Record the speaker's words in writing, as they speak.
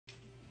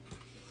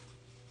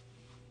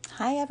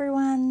Hi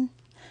everyone.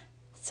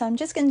 So I'm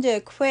just going to do a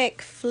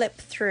quick flip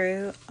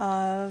through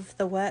of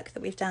the work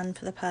that we've done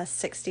for the past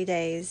 60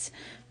 days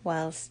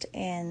whilst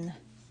in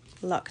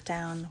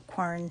lockdown,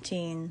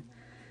 quarantine.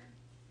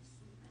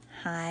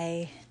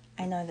 Hi,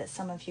 I know that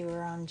some of you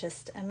were on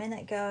just a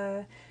minute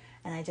ago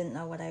and I didn't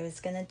know what I was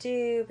going to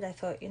do, but I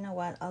thought, you know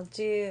what, I'll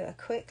do a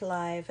quick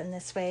live and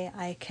this way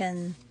I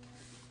can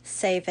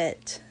save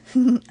it.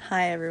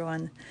 Hi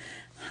everyone.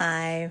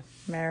 Hi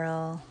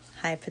Meryl.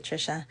 Hi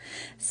Patricia.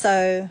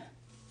 So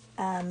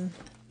I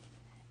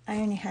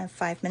only have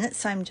 5 minutes,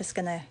 so I'm just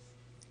going to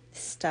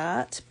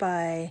start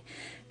by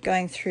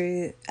going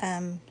through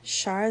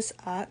Char's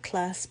art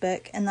class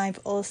book, and I've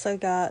also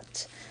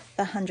got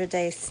the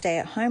 100-day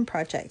stay-at-home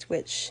project,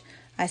 which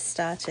I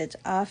started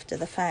after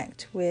the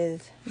fact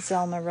with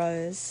Zelma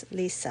Rose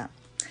Lisa.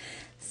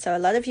 So a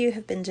lot of you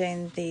have been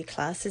doing the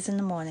classes in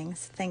the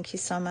mornings. Thank you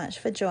so much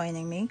for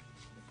joining me.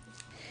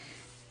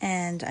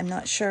 And I'm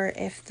not sure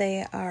if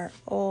they are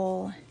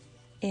all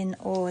in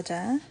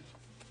order,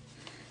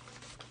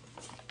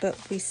 but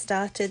we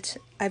started,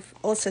 I've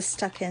also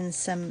stuck in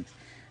some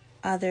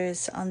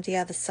others on the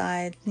other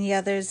side. The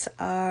others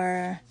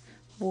are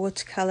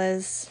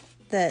watercolors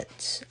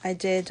that I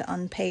did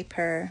on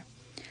paper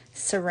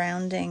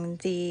surrounding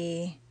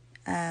the,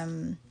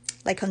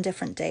 like on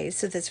different days.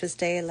 So this was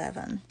day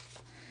 11.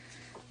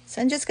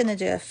 So I'm just going to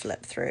do a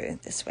flip through.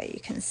 This way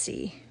you can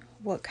see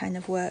what kind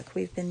of work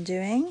we've been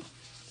doing.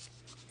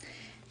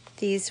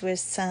 These were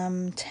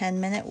some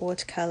 10-minute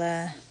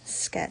watercolor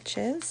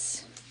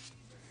sketches.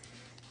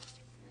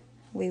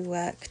 We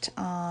worked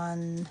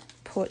on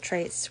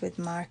portraits with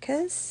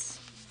markers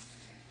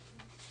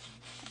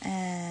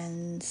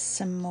and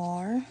some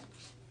more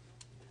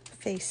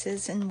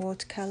faces in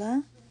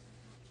watercolor.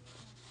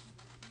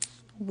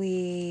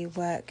 We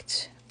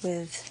worked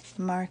with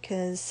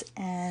markers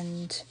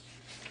and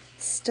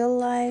still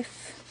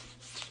life.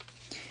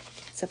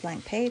 It's a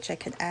blank page, I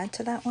could add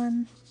to that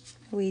one.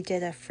 We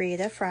did a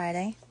Frida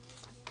Friday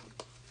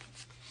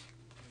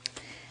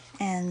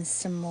and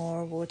some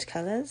more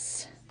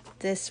watercolors.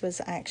 This was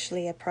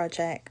actually a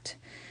project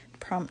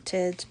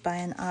prompted by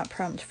an art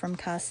prompt from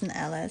Carson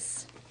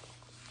Ellis.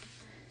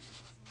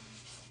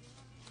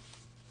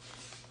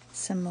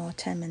 Some more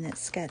 10-minute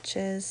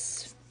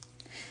sketches.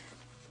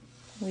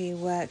 We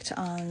worked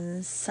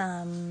on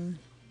some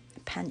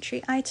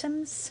pantry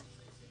items.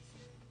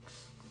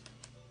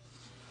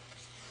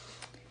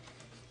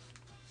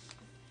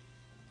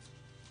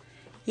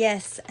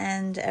 Yes,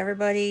 and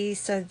everybody,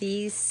 so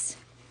these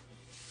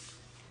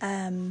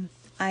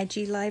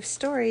IG Live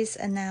stories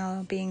are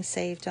now being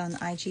saved on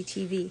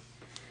IGTV.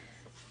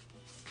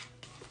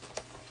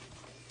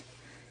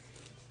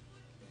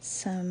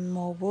 Some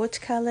more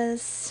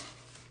watercolors.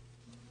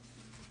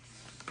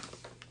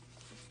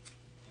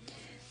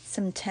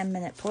 Some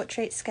 10-minute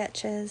portrait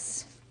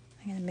sketches.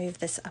 I'm going to move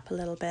this up a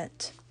little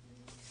bit.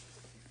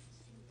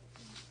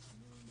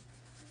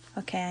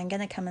 Okay, I'm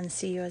going to come and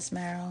see you as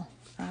Meryl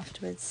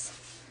afterwards.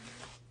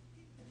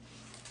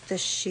 The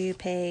shoe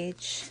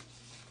page.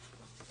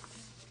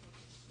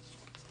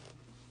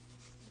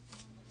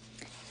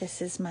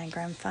 This is my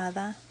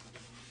grandfather.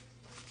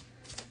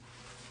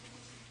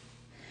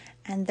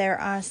 And there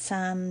are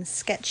some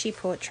sketchy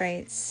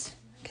portraits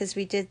because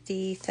we did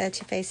the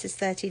 30 Faces,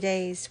 30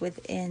 Days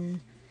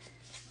within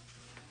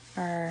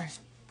our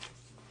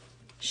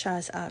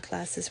Char's art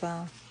class as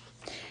well.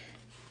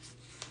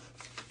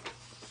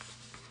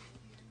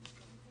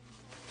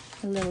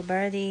 A little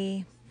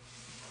birdie.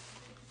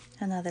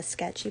 Another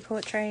sketchy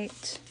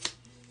portrait.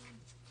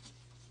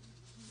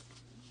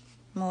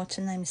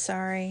 Morton, I'm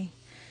sorry.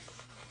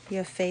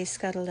 Your face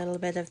got a little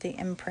bit of the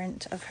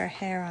imprint of her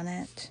hair on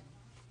it.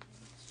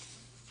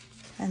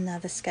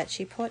 Another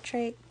sketchy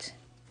portrait.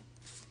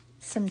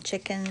 Some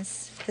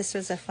chickens. This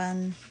was a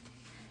fun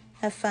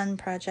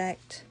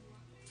project.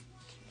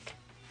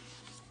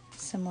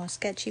 Some more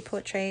sketchy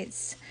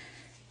portraits.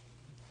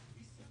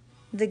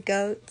 The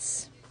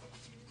goats.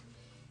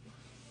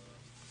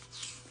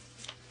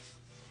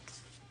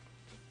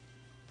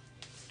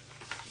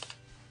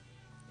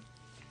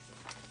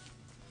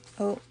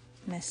 Oh,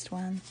 missed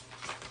one.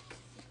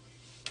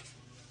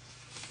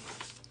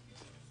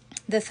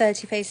 The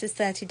 30 Faces,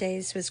 30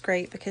 Days was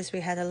great because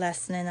we had a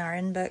lesson in our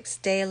inbooks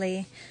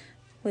daily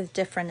with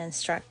different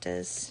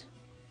instructors.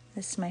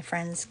 This is my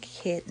friend's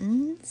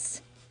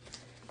kittens.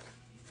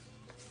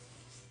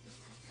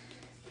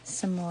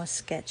 Some more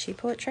sketchy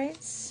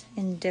portraits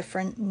in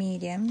different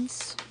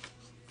mediums.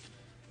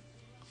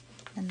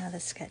 Another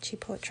sketchy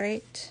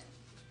portrait.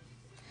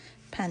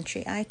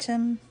 Pantry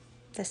item.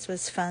 This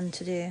was fun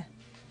to do.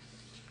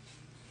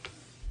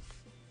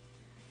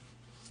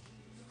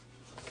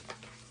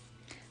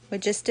 We're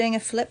just doing a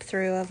flip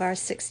through of our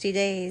 60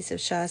 days of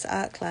Char's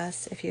art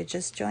class if you're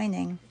just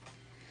joining.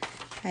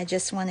 I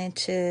just wanted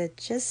to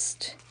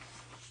just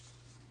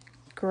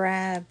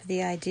grab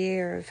the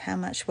idea of how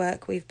much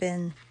work we've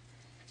been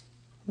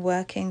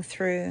working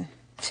through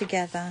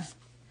together.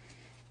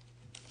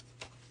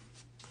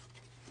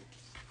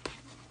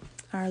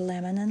 Our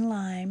lemon and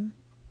lime.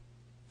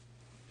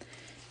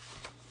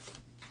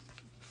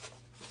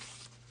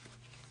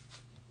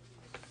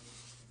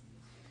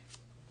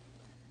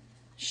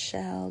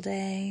 shell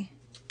day.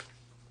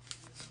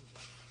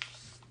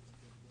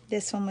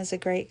 This one was a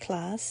great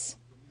class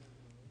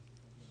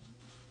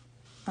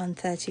on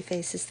 30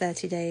 Faces,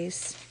 30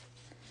 Days.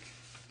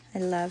 I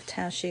loved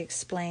how she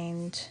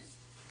explained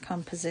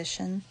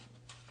composition.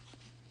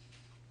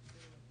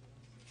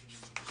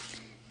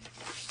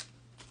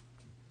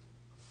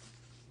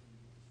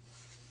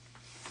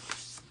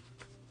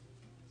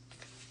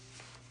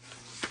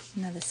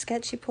 Another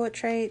sketchy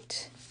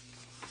portrait.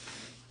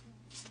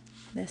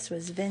 This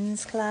was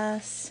Vin's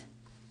class.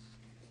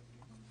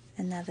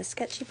 Another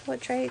sketchy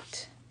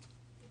portrait.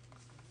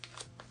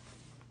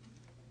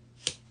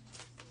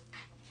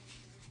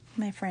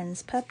 My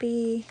friend's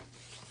puppy.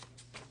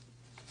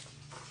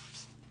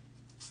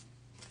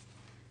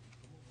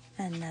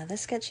 Another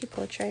sketchy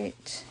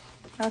portrait.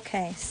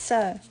 Okay,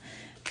 so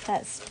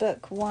that's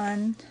book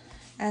one.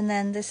 And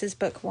then this is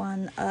book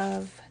one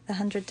of the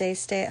 100-Day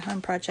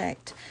Stay-at-Home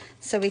Project.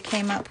 So we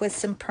came up with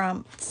some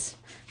prompts.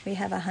 We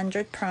have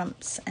 100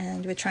 prompts,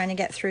 and we're trying to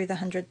get through the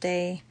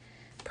 100-day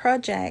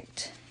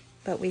project.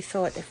 But we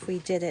thought if we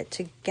did it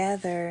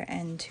together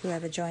and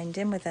whoever joined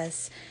in with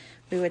us,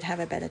 we would have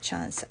a better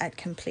chance at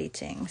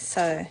completing.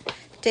 So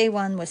day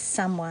one was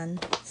someone.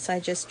 So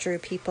I just drew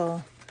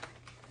people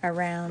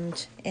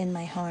around in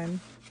my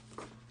home.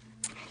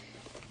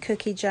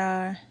 Cookie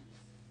jar.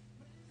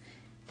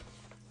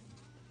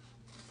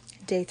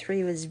 Day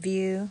three was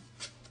view.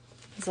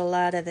 There's a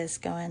lot of this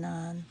going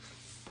on.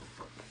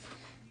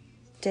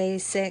 Day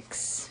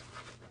 6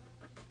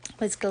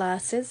 was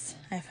glasses.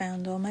 I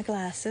found all my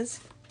glasses.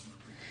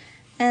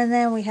 And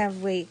then we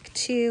have week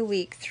 2,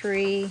 week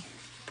 3,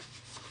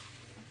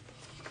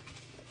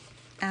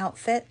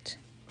 outfit,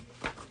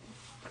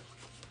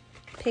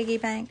 piggy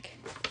bank,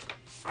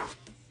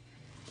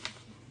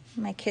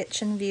 my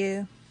kitchen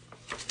view,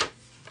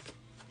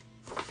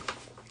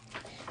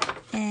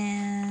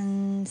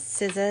 and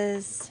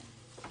scissors,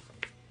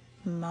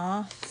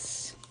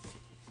 moths,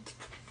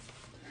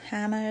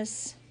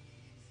 hammers,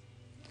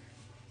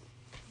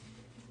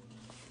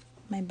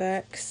 my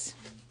books,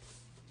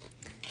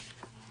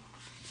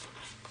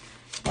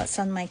 what's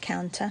on my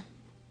counter,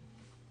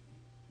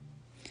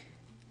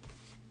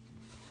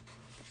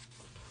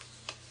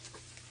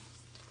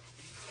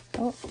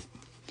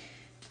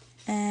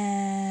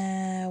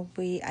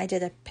 I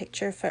did a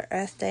picture for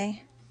Earth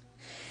Day,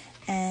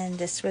 and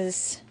this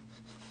was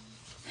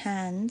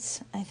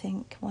hands, I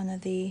think, one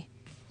of the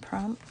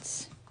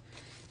prompts.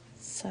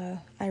 So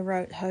I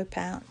wrote hope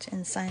out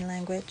in sign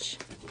language.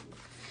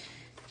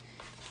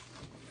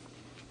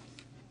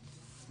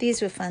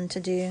 These were fun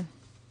to do.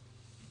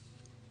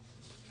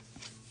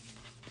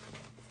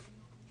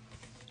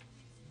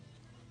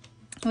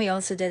 We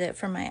also did it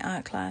for my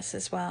art class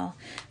as well.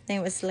 I think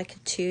it was like a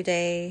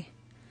 2-day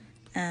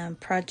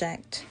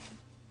project.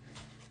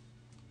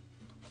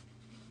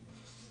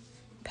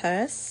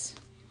 Purse.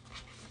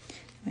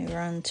 We were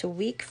on to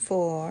week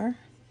 4.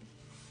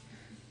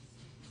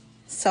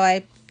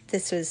 So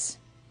this was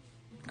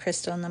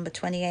crystal number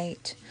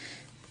 28.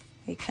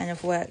 We kind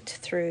of worked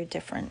through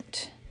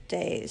different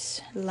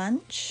days.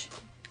 Lunch,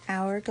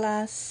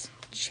 hourglass,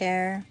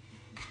 chair,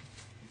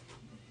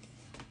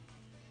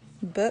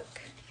 book.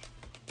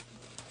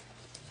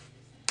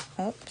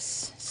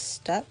 Oops,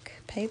 stuck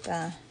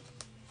paper.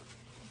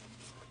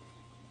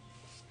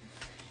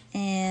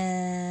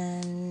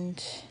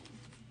 And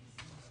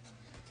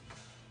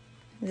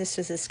this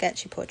was a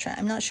sketchy portrait.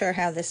 I'm not sure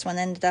how this one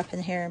ended up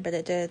in here, but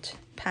it did.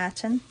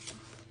 Pattern.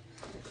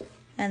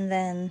 And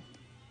then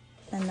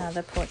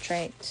another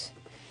portrait.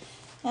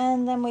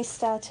 And then we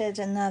started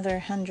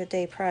another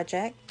 100-day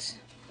project.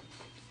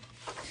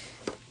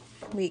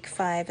 Week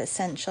 5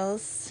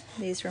 essentials.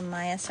 These were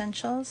my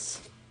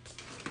essentials.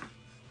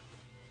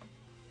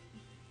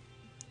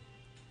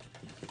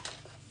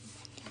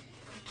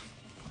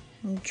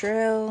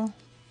 Drill.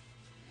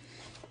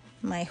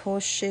 My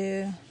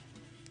horseshoe.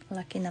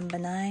 Lucky number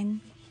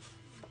 9.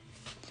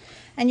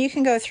 And you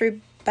can go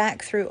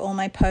back through all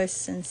my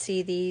posts and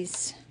see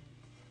these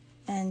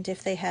and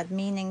if they had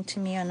meaning to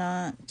me or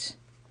not.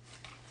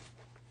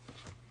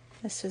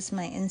 This was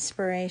my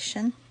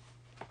inspiration.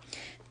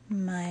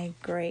 My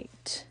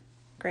great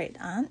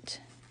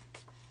aunt.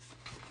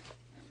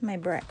 My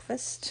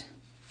breakfast.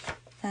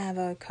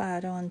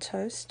 Avocado on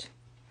toast.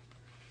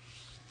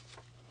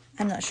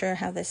 I'm not sure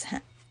how this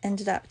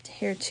ended up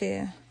here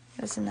too.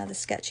 There's another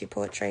sketchy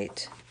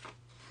portrait.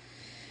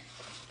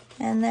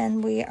 And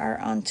then we are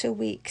on to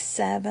week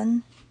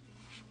 7.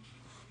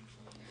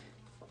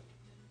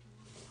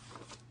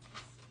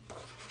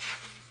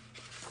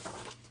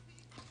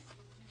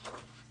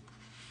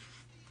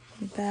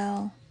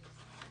 Bell,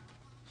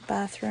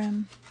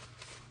 bathroom.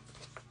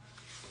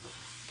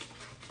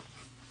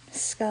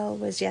 Skull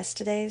was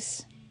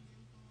yesterday's.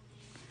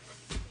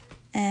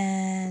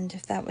 And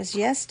if that was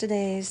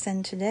yesterday's,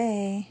 then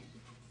today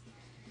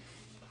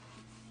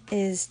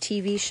is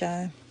TV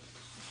show.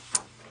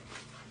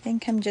 I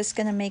think I'm just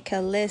going to make a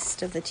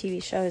list of the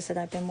TV shows that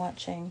I've been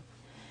watching.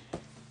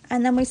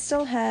 And then we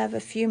still have a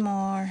few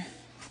more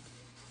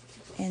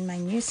in my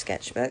new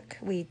sketchbook.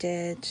 We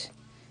did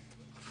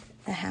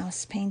a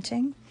house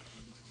painting,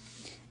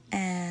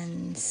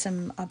 and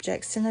some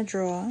objects in a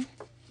drawer.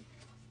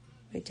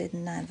 We did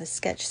another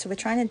sketch, so we're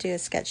trying to do a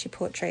sketchy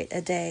portrait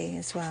a day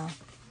as well.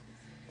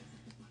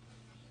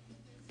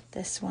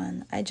 This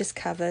one I just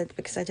covered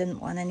because I didn't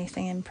want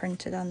anything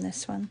imprinted on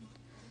this one.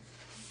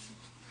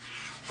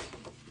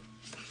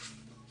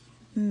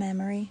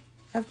 Memory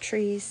of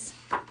trees.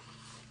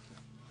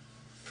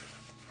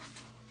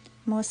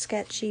 More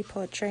sketchy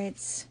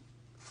portraits.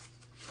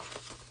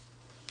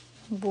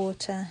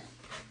 Water.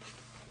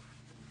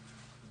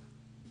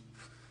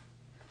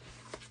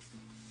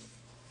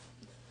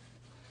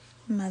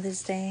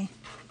 Mother's Day.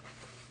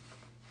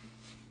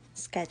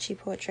 Sketchy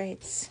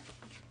portraits.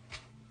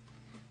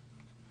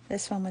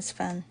 This one was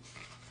fun.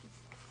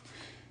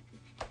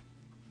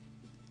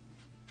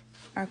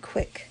 Our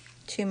quick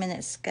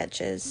 2-minute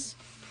sketches.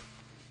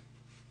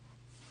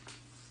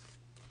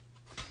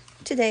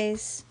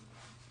 Today's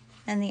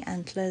and the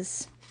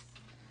antlers.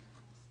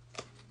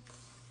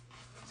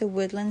 The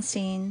woodland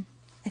scene.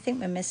 I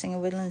think we're missing a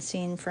woodland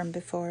scene from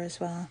before as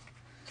well.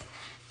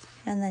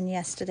 And then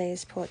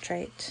yesterday's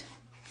portrait.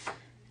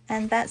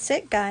 And that's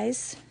it,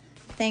 guys.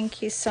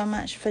 Thank you so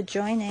much for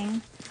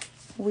joining.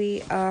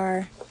 We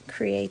are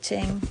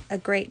creating a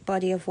great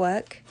body of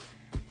work,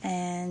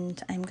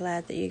 and I'm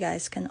glad that you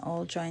guys can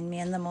all join me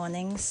in the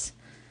mornings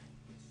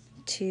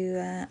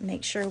to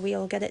make sure we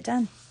all get it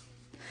done.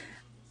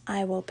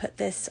 I will put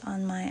this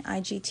on my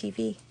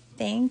IGTV.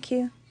 Thank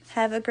you.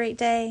 Have a great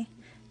day.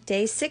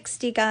 Day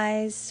 60,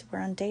 guys. We're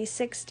on day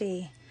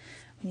 60.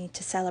 We need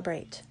to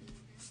celebrate.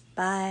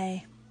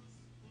 Bye.